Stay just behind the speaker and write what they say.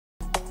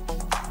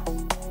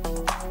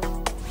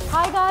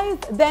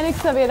Guys, Dainik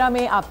Savera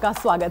में आपका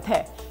स्वागत है।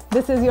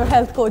 This is your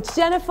health coach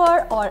Jennifer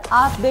और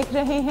आप देख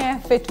रहे हैं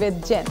fit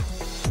with gen.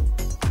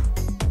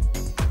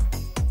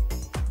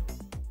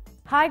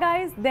 Hi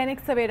guys, Dainik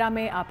Savera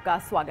में आपका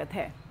स्वागत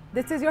है।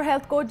 This is your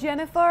health coach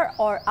Jennifer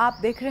और आप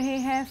देख रहे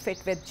हैं फिट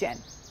विद जेन।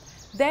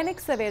 दैनिक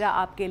सवेरा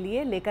आपके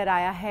लिए लेकर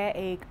आया है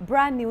एक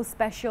brand new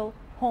special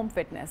home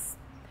fitness.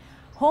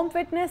 Home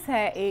fitness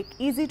है एक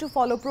इजी टू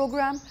फॉलो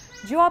प्रोग्राम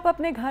जो आप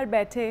अपने घर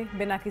बैठे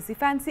बिना किसी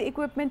फैंसी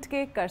इक्विपमेंट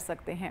के कर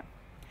सकते हैं।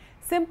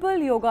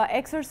 सिंपल योगा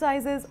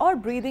एक्सरसाइजेज और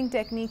ब्रीदिंग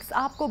टेक्निक्स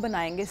आपको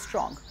बनाएंगे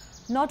strong,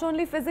 not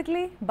only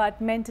physically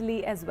but mentally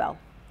as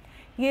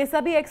well. ये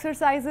सभी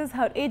एक्सरसाइजेज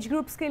हर एज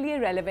ग्रुप्स के लिए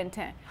रेलेवेंट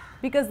हैं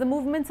because the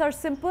movements are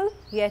simple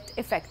yet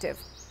effective.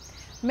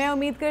 मैं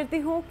उम्मीद करती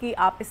हूँ कि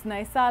आप इस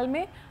नए साल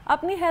में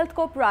अपनी हेल्थ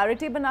को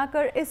प्रायोरिटी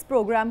बनाकर इस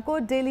प्रोग्राम को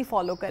डेली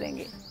फॉलो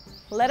करेंगे।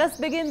 Let us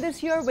begin this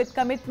year with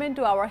commitment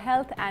to our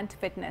health and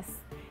fitness.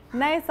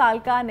 नए साल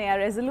का नया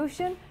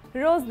रेजोल्यूशन,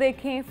 रोज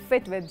देखें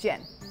fit with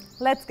gen.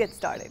 Let's get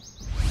started.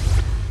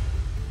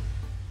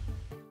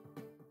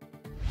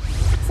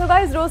 So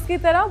guys, रोज की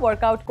तरह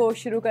वर्कआउट को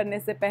शुरू करने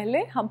से पहले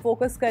हम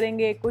फोकस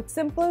करेंगे कुछ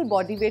सिंपल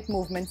बॉडी वेट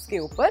मूवमेंट्स के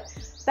ऊपर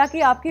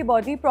ताकि आपकी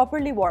बॉडी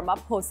प्रॉपर्ली वार्म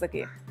अप हो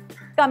सके।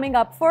 Coming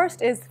up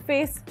first is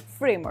face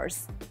framers.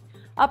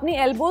 अपनी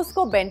एल्बोज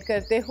को बेंड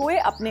करते हुए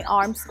अपने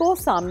आर्म्स को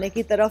सामने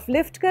की तरफ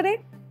लिफ्ट करें,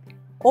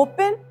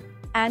 open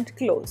and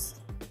close.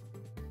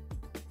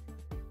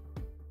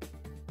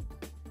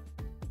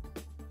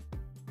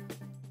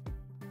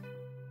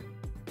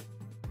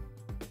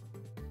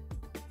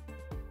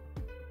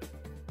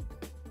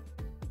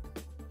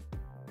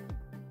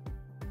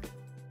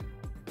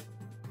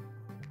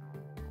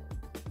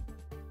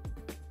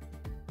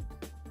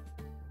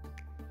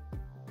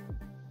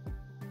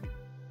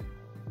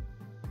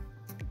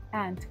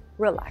 And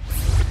relax.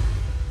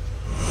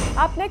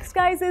 Up next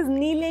guys is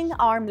kneeling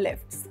arm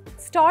lifts.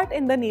 Start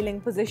in the kneeling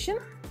position.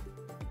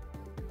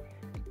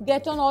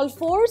 Get on all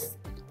fours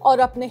और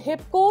अपने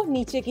हिप को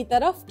नीचे की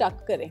तरफ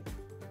टक करें।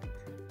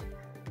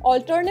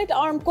 Alternate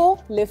arm को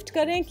लिफ्ट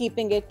करें,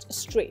 keeping it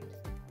straight.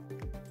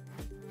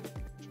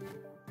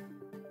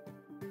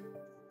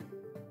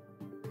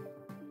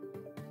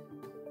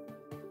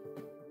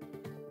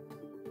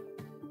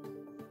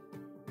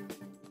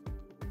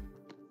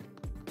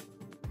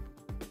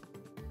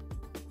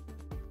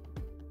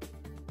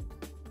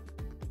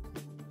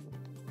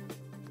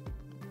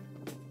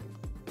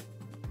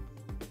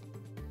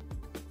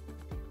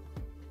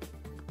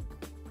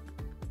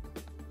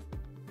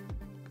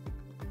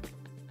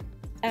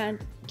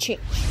 And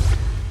change.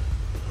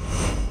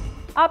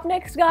 Up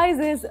next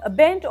guys is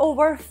bent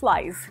over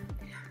flies.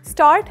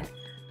 Start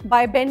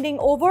by bending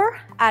over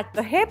at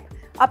the hip.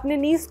 अपने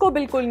knees को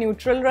बिल्कुल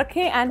neutral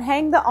रखें and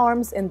hang the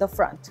arms in the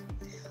front.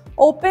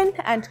 Open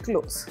and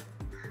close.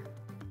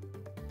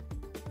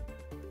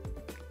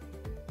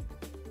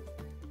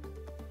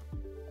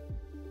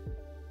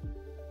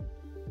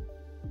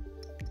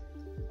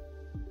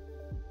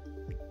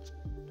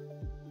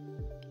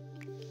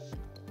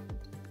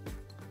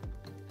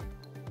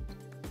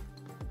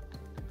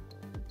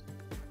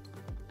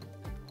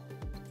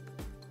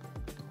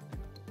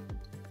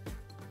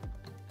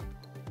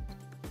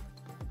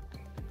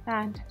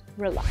 And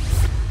relax.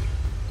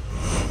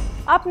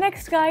 Up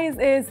next guys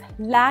is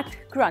lat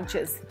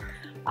crunches.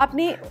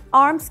 अपनी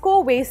arms को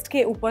waist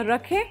के ऊपर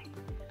रखें.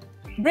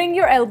 Bring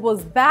your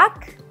elbows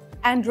back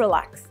and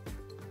relax.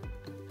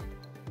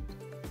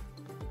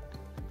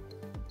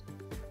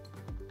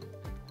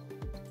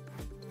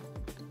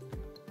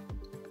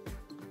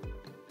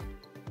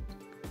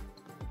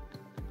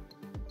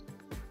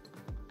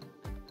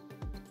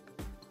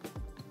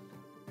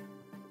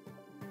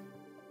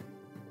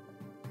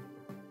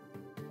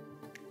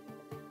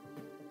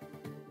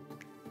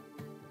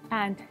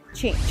 And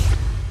change.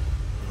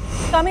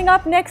 Coming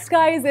up next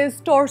guys is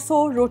torso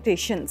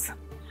rotations.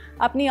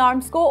 अपनी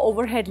arms को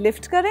overhead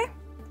lift करें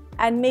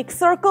and make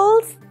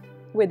circles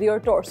with your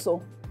torso.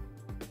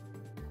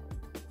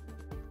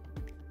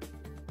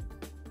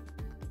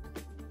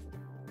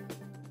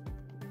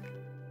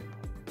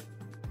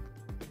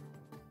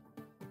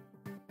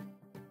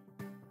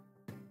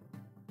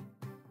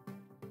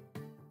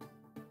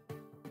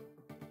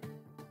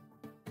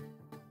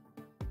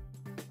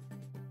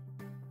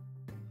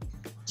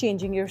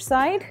 Changing your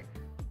side.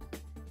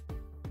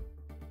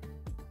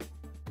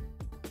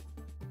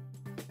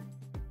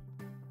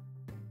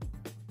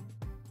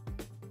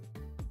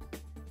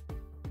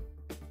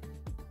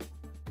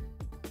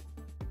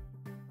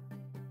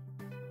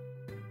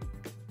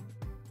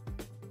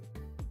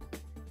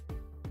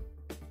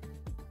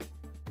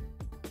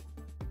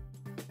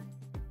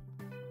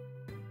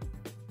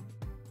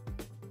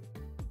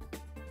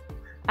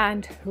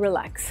 And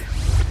relax.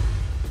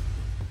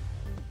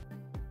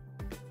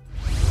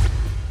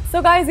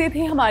 So guys, ये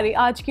थी हमारी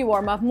आज की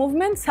warm up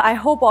movements. I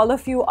hope all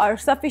of you are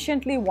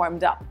sufficiently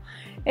warmed up.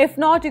 If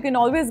not, you can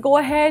always go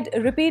ahead,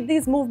 repeat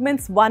these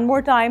movements one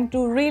more time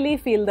to really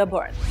feel the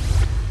burn.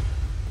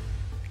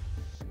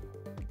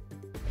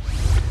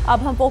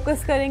 अब हम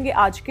focus करेंगे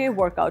आज के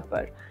workout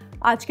पर।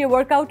 आज के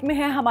workout में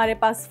है हमारे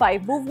पास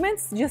 5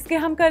 मूवमेंट्स जिसके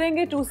हम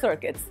करेंगे 2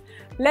 circuits.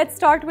 Let's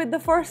start with the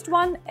first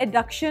one,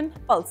 adduction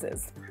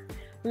pulses.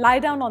 Lie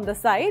down on the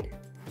side,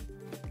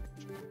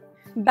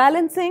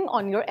 balancing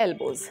on your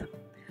elbows.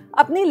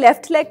 अपनी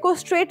left leg को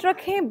straight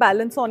रखें,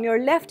 balance on your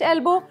left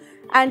elbow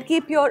and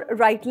keep your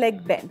right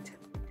leg bent.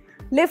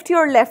 Lift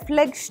your left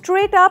leg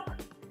straight up,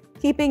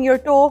 keeping your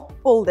toe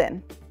pulled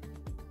in.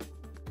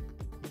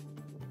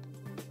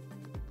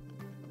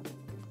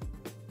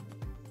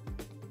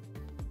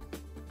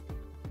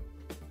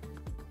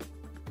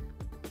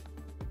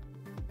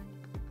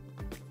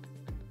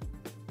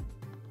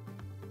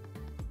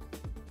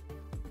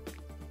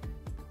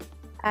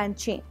 And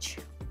change.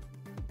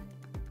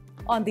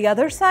 On the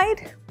other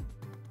side,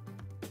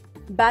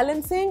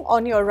 balancing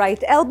on your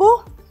right elbow,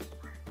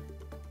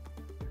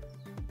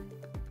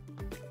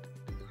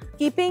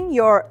 keeping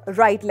your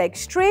right leg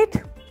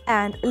straight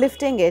and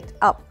lifting it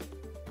up.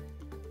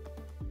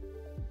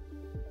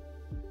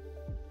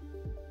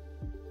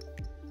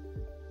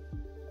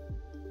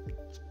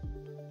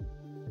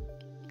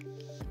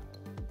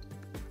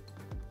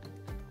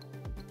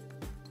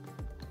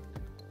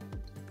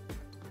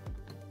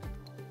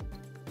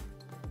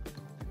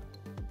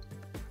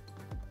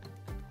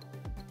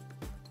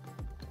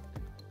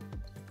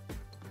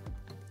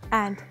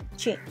 And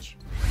change.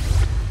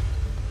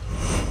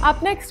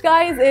 Up next,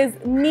 guys, is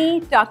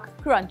knee tuck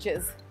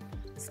crunches.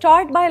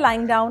 Start by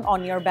lying down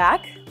on your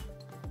back.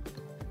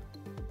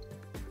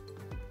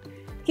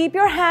 Keep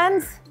your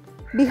hands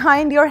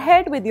behind your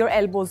head with your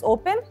elbows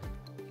open.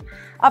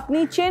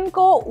 अपनी chin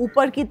को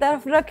ऊपर की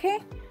तरफ रखें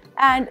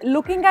and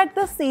looking at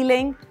the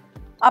ceiling,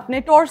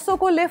 अपने torso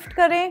को lift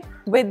करें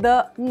with the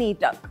knee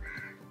tuck.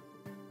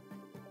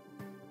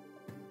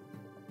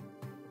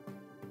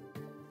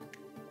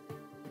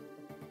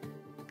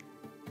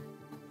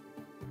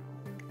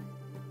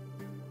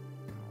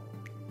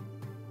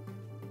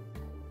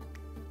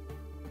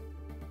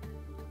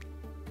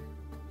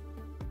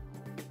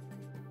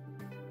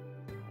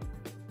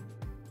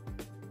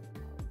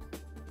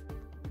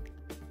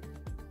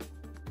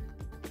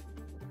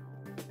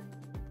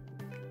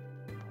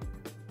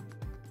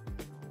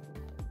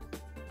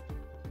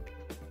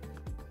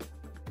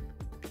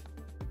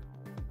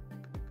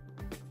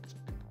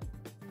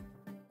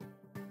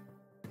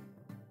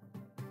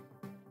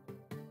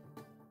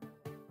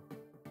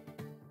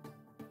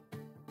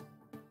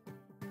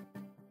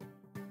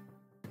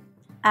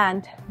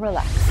 And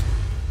relax.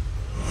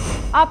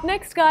 Up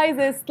next, guys,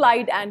 is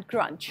slide and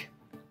crunch.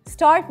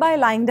 Start by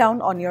lying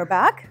down on your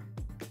back.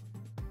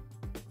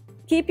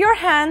 Keep your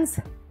hands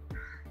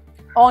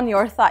on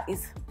your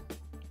thighs.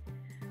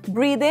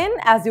 Breathe in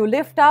as you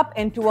lift up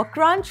into a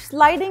crunch,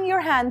 sliding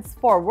your hands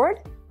forward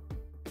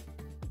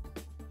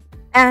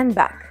and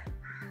back.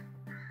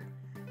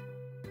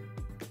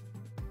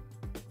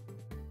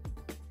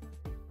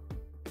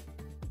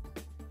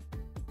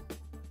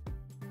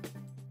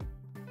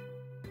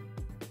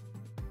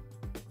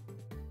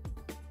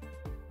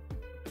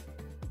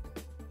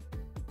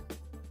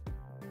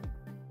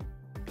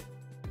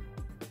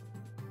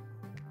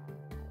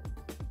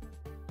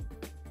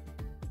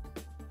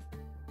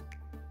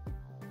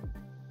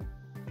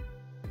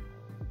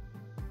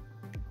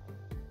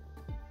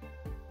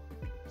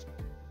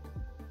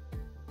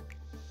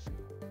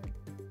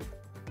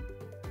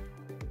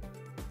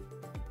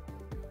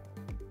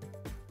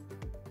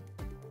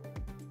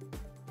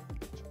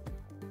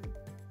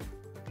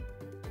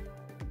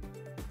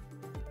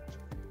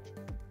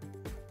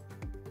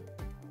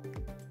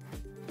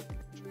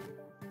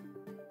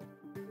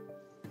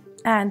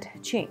 And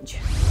change.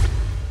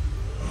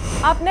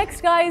 Up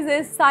next, guys,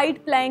 is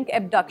side plank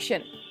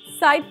abduction.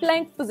 Side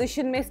plank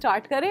position में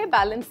start करें,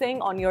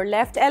 balancing on your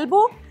left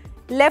elbow.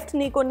 Left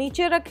knee को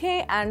नीचे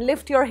रखें and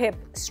lift your hip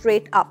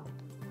straight up.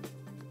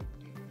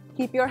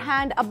 Keep your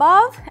hand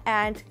above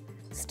and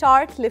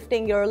start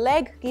lifting your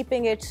leg,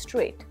 keeping it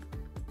straight.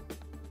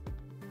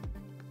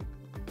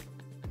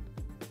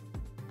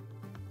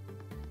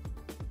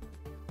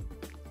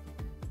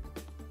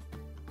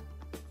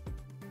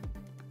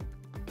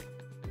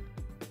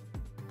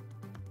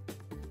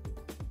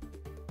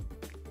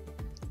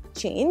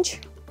 Change.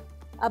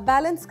 अब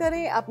balance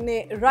करें अपने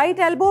right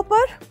elbow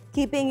पर,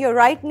 keeping your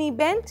right knee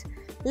bent,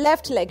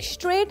 left leg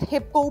straight,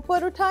 hip को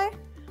ऊपर उठाएं,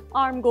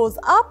 arm goes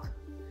up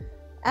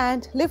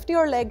and lift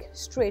your leg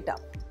straight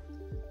up.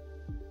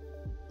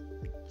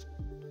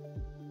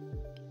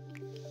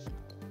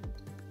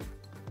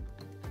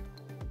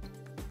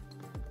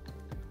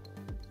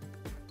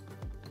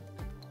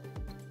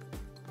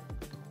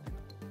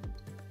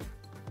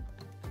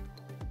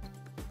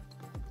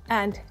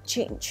 And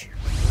change.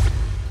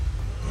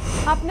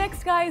 Up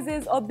next, guys,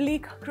 is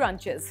oblique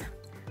crunches.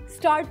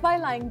 Start by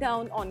lying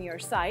down on your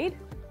side.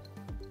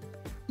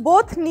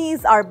 Both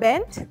knees are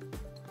bent.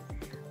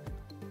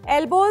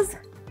 Elbows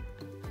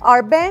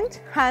are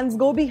bent, hands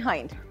go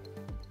behind.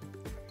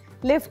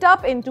 Lift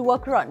up into a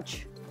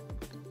crunch.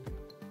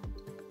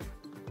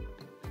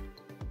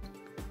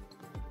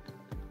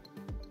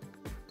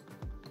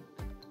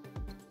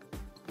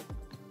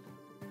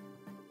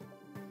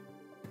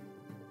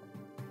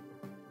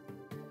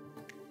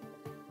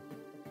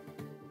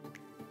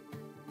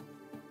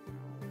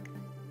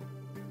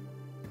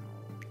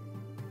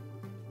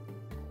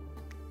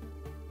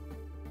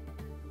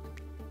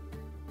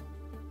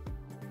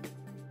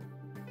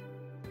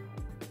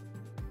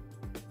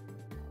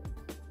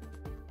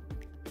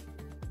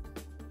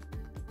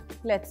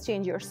 Let's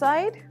change your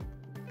side.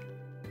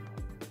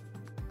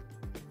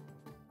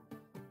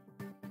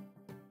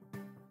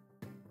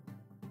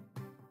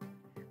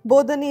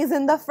 Both the knees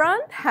in the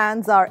front,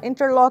 hands are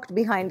interlocked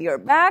behind your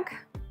back.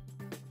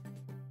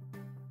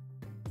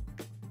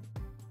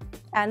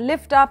 And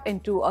lift up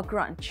into a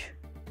crunch.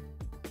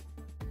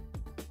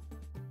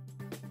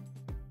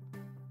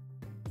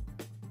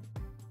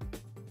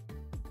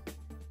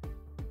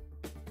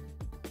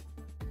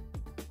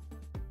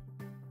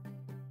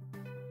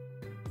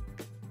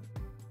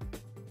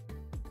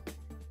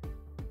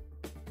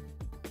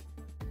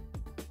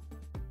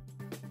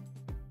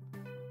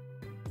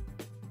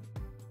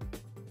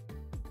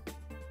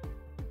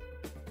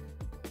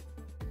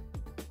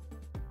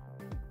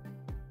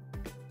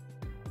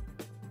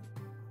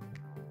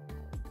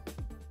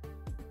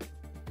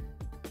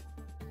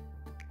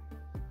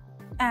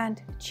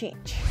 And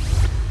change.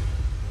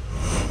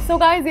 So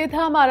guys, ये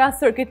था हमारा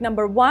circuit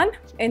number 1.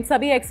 इन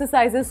सभी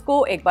exercises को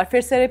एक बार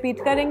फिर से repeat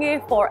करेंगे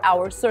for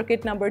our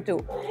circuit number 2.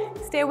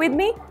 Stay with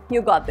me,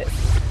 you got this.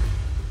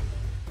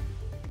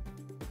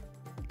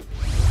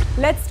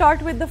 Let's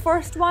start with the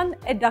first one,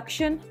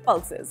 adduction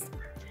pulses.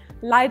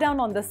 Lie down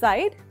on the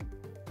side,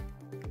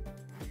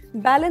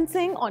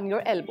 balancing on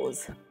your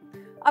elbows.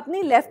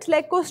 अपनी left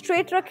leg को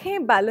straight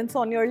रखें, balance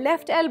on your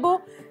left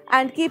elbow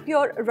and keep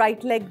your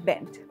right leg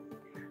bent.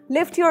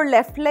 Lift your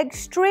left leg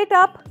straight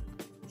up,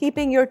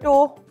 keeping your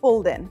toe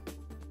pulled in.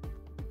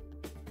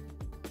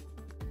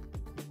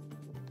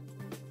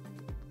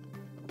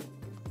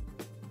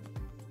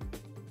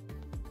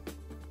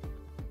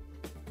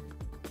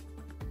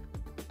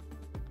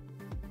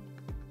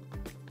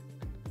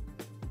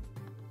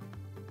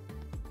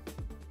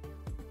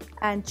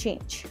 And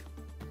change.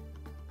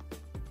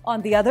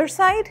 On the other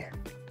side,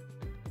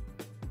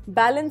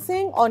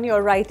 balancing on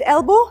your right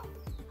elbow,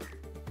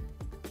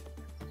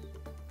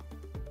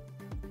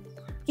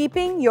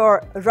 keeping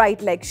your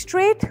right leg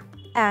straight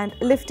and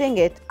lifting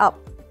it up.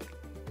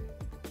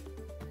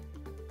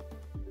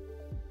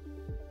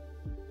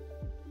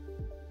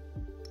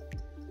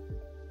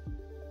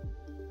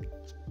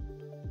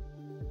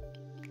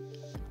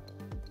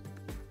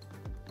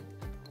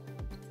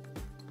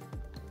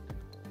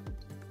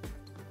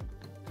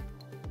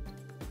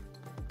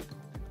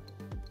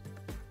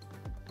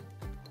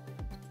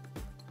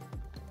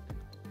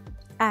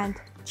 And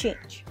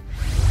change.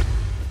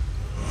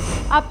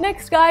 Up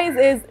next, guys,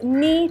 is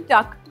knee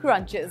tuck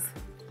crunches.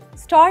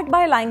 Start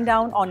by lying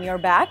down on your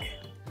back.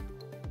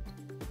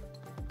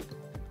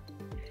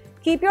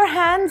 Keep your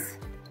hands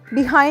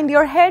behind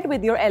your head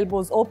with your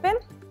elbows open.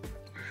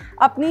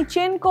 अपनी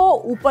chin को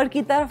ऊपर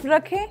की तरफ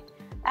रखें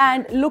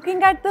and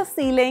looking at the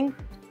ceiling,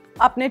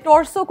 अपने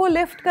torso को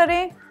lift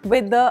करें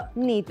with the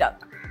knee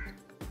tuck.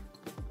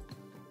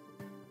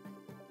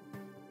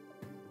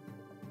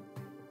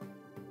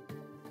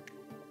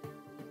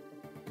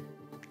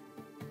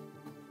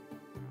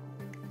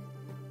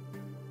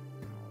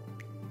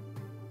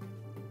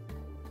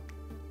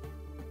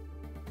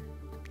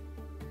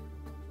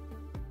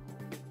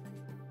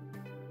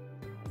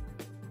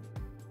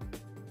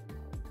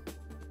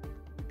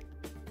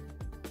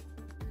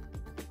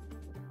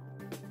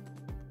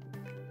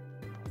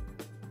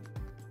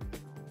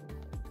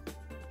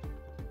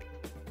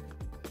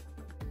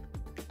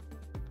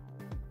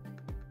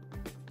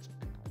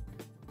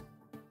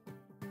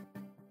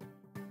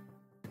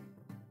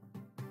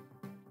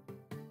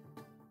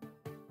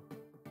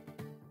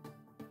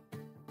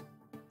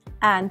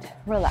 And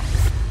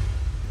relax.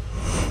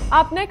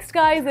 Up next,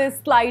 guys,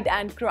 is slide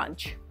and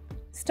crunch.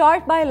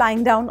 Start by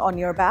lying down on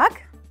your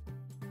back.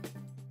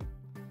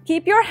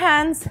 Keep your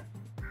hands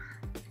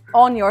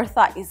on your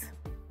thighs.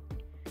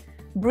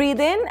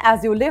 Breathe in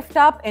as you lift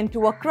up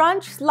into a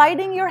crunch,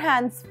 sliding your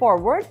hands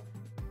forward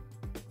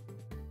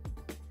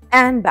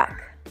and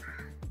back.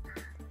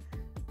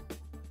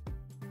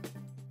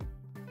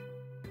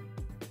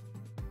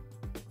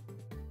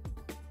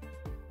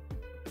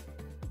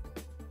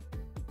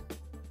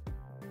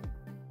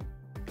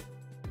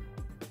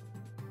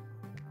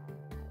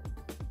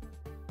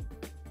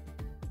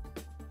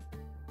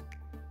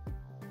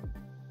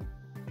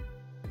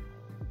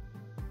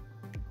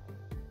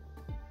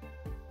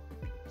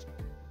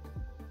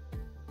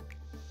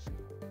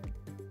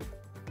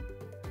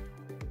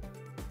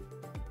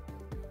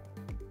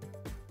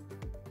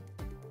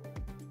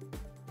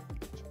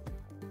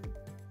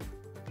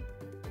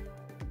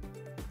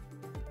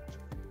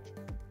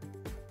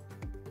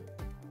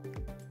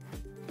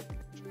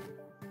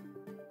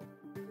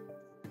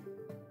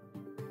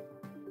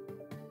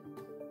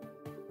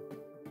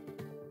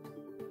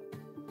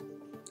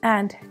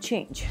 And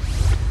change.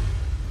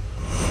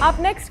 Up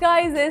next,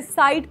 guys, is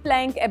side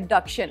plank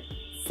abduction.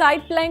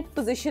 Side plank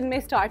position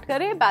में start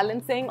करें,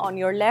 balancing on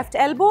your left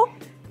elbow.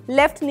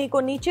 Left knee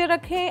को नीचे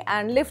रखें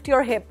and lift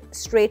your hip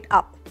straight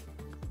up.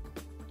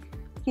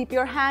 Keep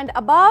your hand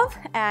above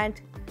and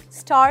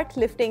start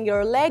lifting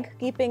your leg,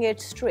 keeping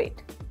it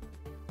straight.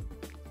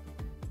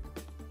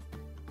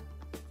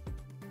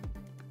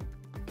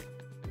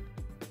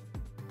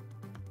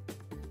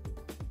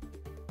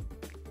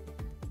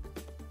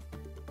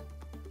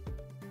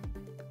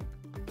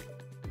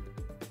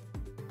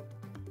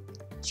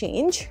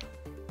 change.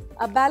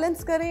 अब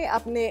balance करें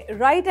अपने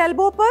right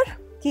elbow पर,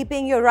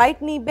 keeping your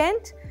right knee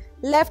bent,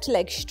 left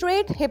leg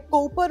straight, hip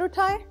को ऊपर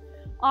उठाएं,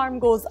 arm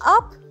goes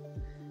up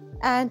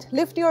and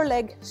lift your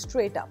leg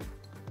straight up.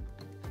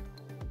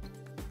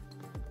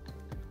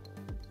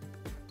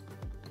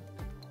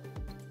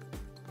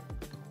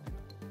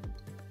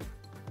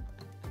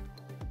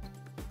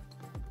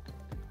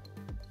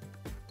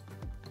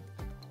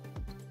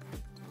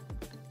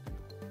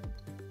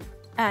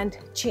 And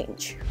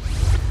change.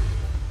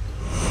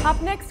 Up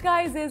next,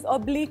 guys, is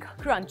oblique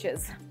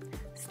crunches.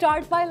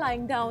 Start by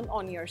lying down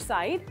on your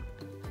side.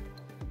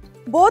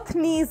 Both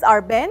knees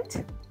are bent.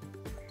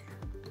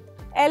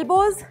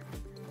 Elbows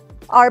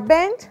are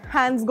bent,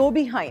 hands go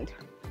behind.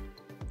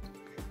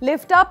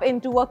 Lift up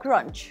into a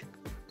crunch.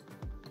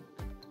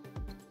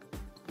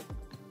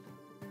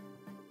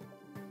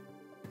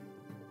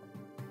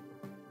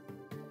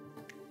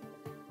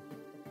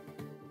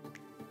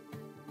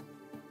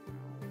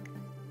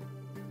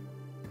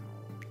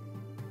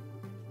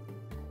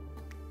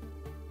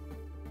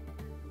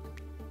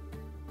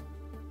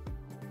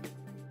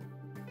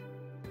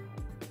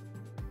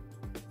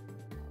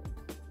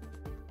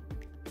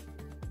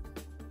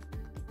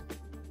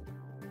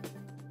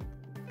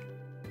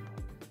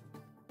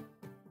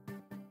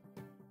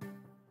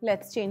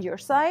 Let's change your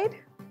side.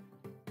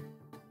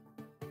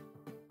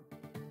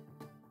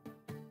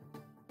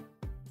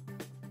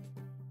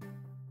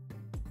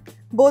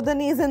 Both the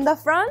knees in the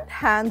front,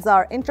 hands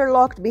are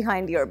interlocked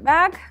behind your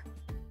back.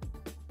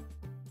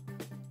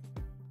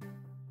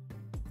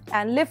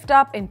 And lift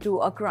up into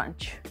a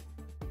crunch.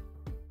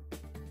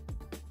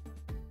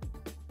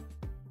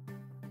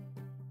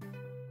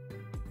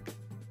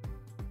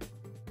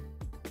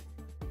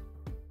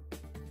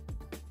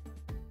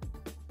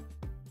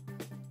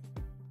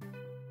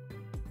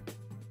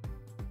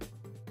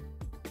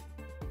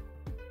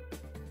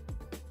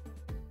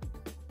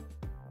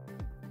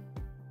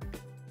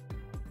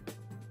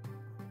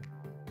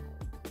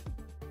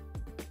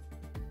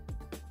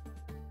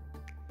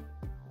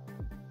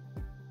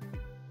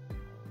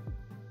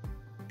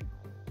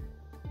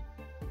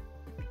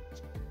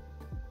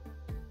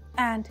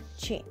 And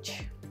change.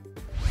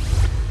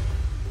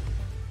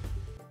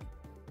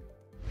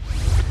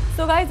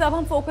 So guys, अब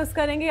हम focus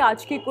करेंगे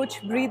आज की कुछ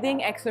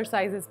breathing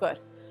exercises पर.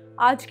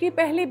 आज की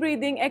पहली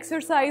ब्रीदिंग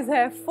एक्सरसाइज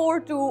है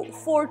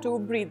 4-2-4-2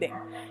 ब्रीदिंग.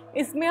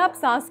 इसमें आप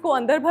सांस को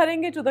अंदर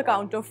भरेंगे to the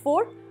count of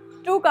 4,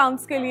 2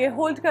 counts के लिए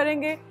होल्ड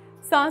करेंगे,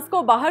 सांस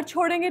को बाहर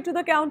छोड़ेंगे टू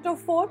द काउंट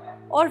ऑफ 4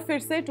 और फिर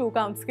से 2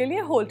 काउंट्स के लिए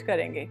होल्ड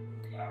करेंगे.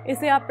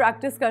 इसे आप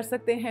प्रैक्टिस कर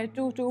सकते हैं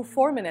 2 to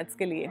 4 मिनट्स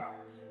के लिए.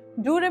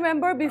 Do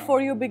remember,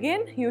 before you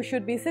begin, you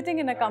should be sitting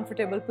in a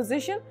comfortable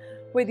position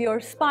with your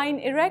spine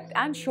erect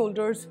and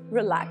shoulders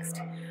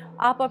relaxed.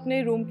 आप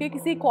अपने रूम के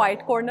किसी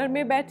quiet corner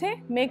में बैठे.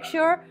 Make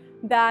sure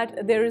that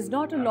there is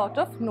not a lot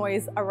of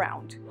noise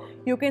around.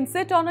 You can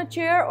sit on a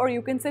chair or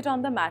you can sit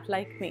on the mat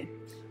like me.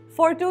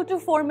 For 2 to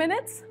 4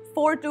 minutes,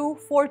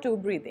 4-2-4-2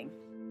 breathing.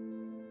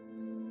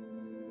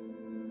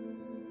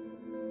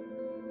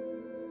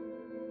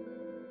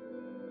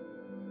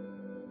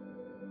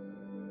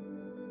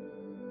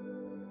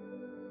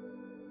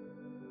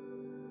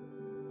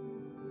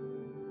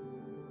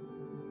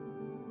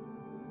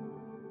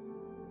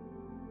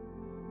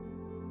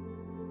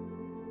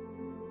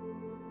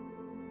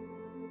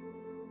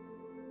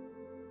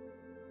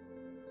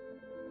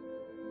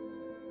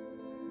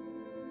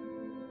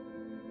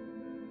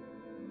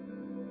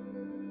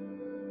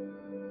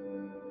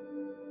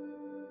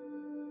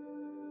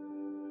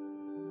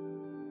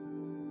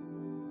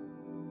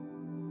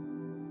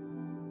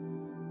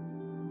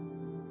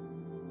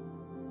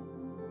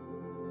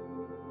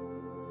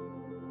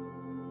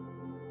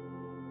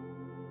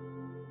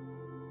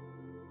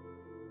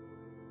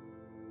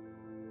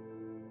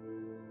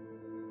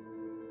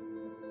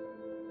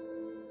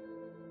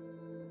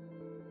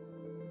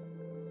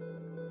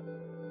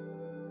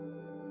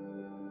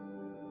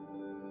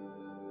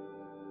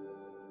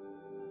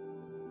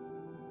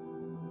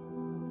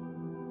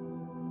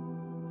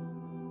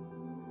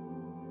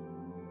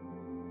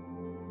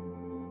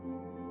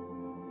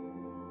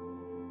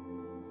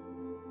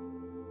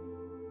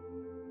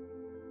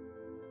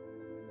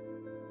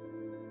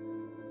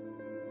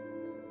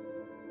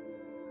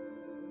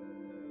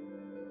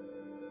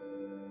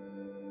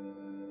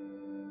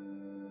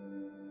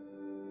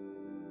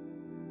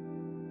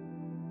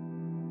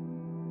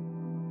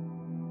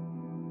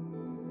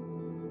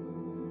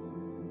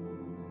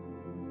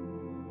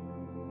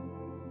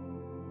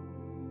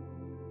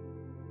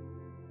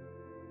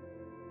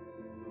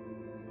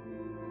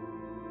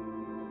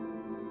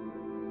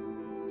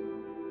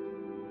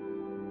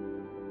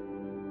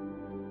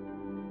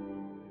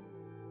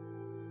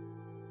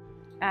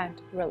 And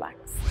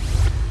relax.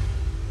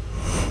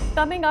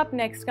 Coming up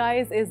next,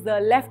 guys, is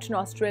the left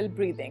nostril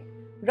breathing.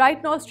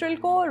 Right nostril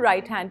को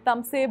right hand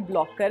thumb से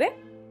block करें.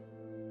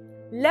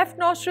 Left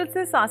nostril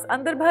से सांस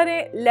अंदर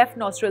भरें, left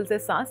nostril से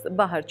सांस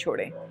बाहर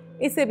छोड़ें.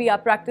 इसे भी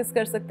आप प्रैक्टिस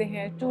कर सकते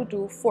हैं 2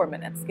 to 4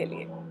 मिनट्स के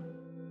लिए.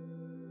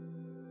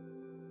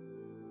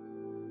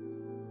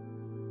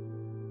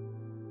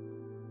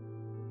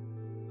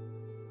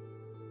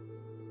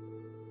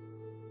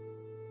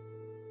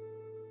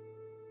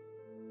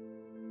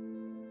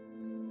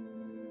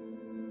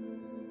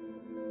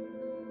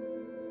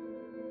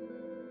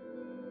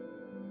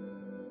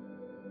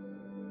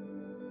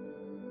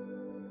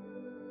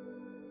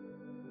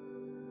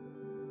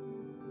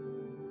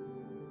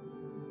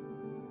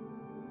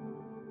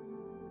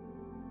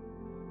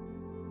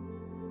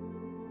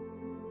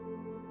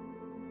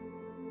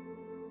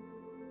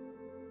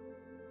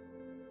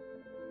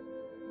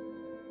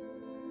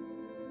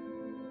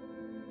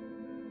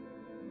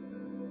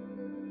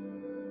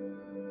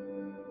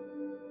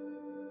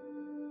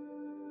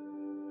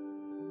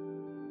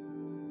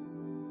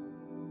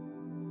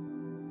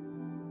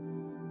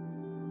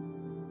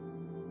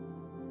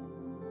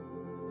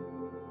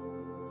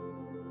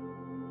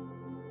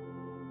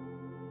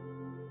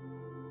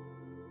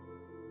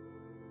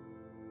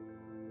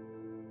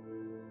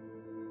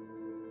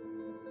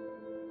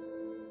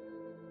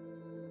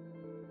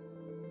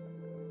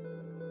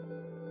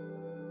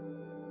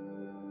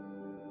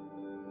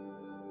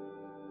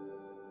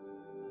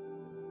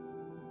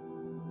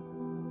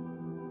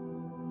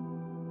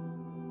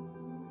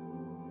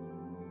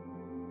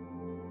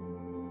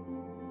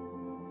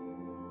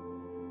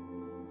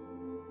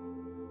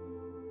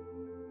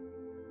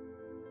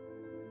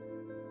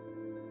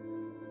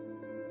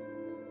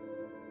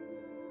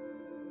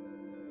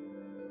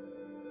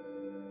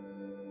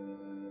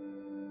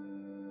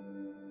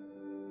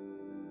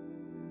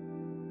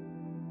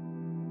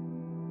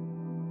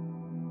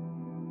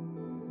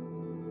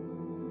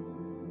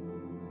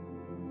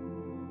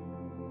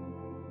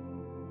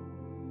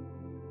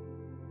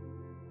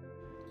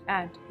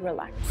 and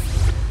relax.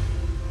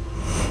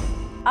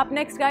 Up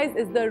next guys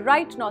is the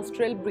right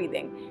nostril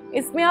breathing.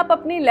 इसमें आप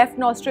अपनी लेफ्ट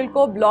नॉस्ट्रिल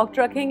को ब्लॉक्ड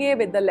रखेंगे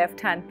with the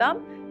left hand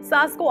thumb.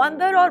 सांस को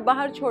अंदर और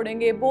बाहर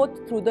छोड़ेंगे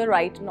both through the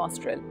right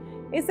nostril.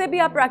 इसे भी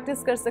आप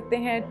प्रैक्टिस कर सकते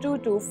हैं 2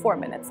 to 4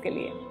 मिनट्स के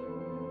लिए.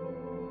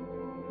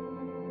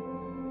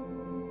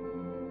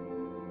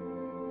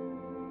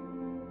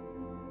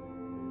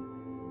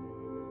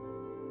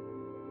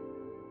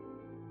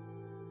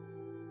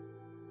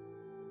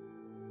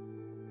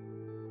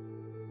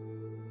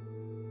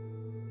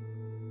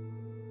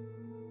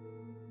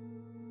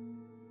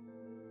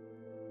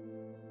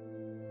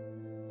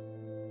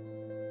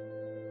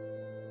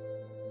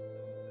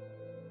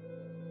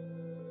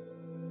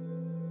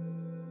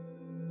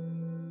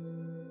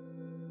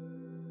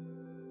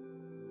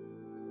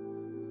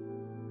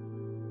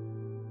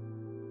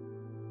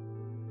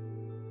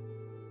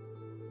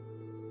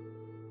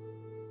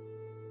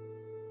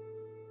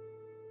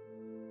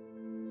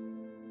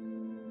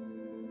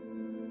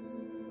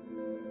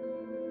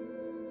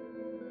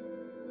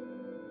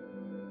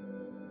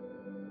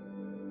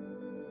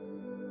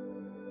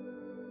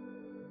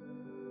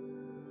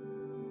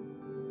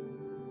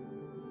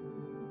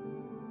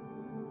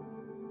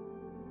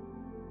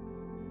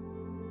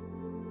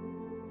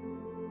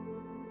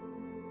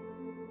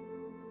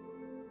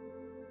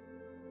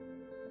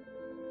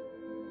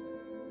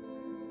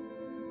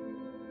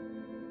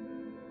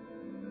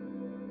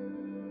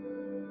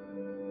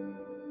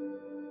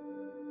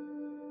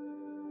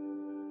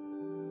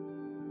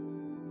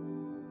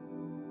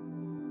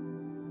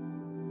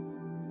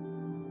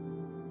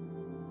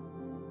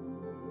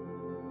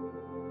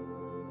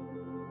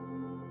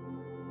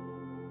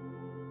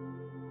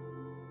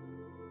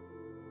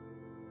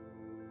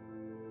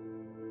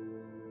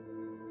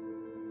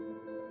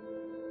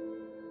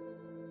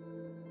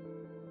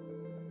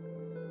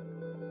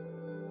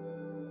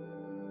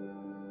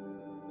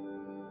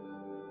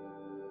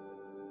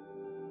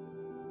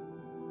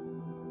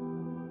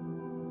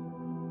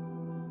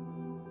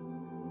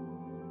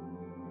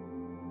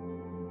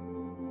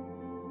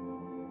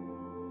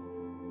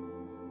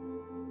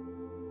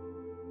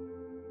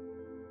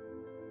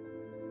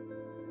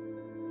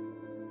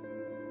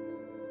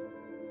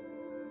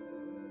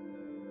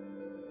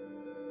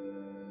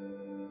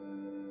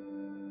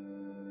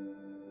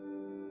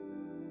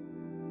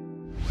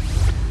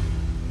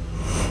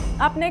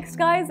 Up next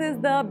guys is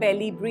the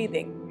belly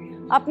breathing.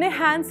 अपने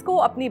हैंड्स को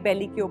अपनी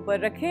बेली के ऊपर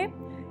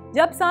रखें.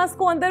 जब सांस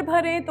को अंदर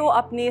भरें तो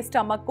अपने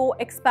स्टमक को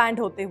एक्सपैंड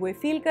होते हुए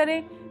फील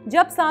करें.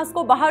 जब सांस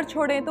को बाहर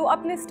छोड़ें तो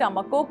अपने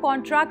स्टमक को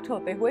कॉन्ट्रैक्ट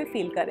होते हुए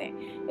फील करें.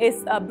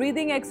 इस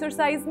ब्रीदिंग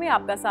एक्सरसाइज में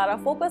आपका सारा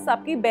फोकस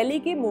आपकी बेली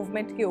की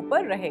मूवमेंट के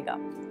ऊपर रहेगा.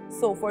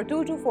 So for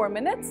 2 to 4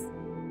 minutes.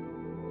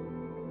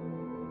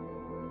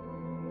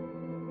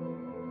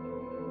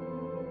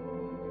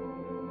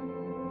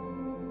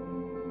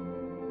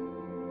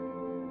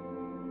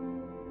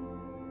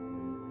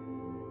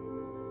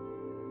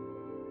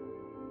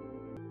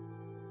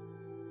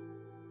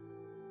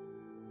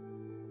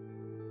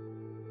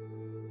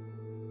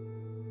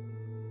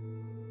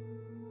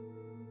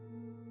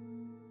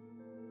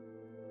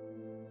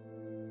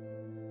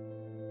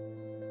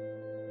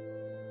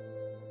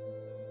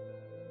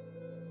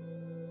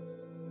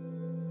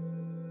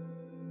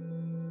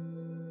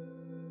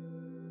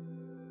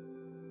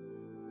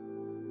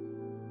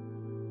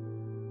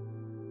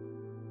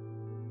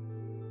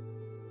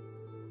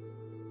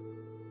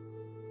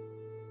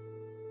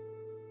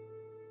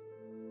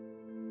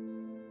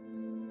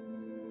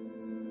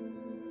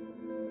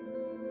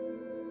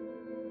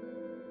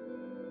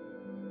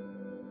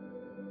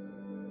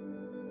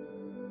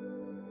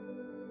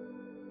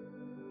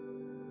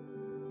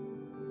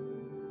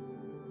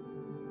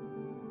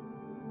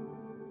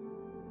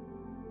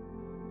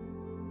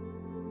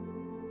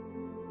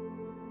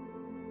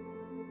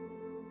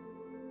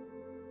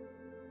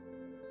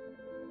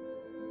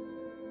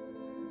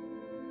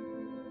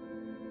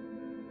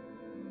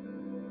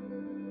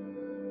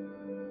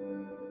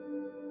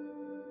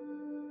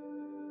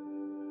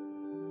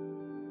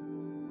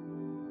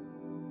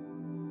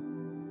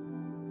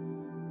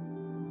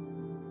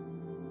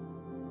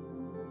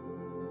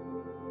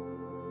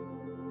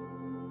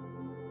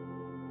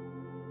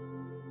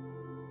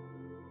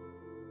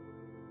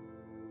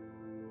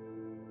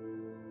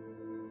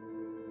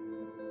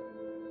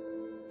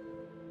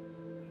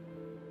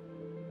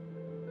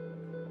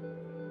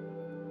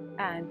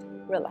 And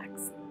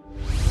relax.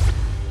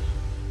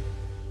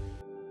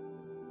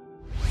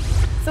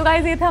 So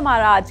guys, ये था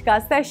हमारा आज का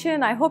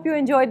session. I hope you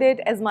enjoyed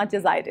it as much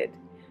as I did.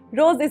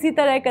 रोज इसी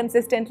तरह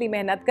कंसिस्टेंटली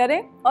मेहनत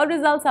करें और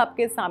रिजल्ट्स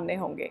आपके सामने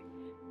होंगे.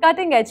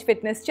 कटिंग एज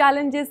फिटनेस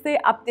चैलेंजेस से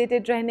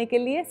अपडेटेड रहने के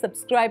लिए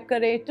सब्सक्राइब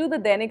करें to the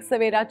Dainik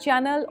Savera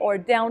channel और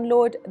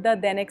download the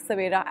Dainik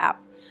Savera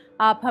app.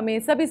 आप हमें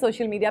सभी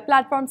सोशल मीडिया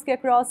प्लेटफॉर्म्स के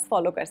अक्रॉस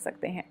फॉलो कर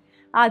सकते हैं.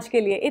 आज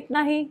के लिए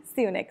इतना ही.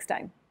 सी यू नेक्स्ट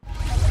टाइम.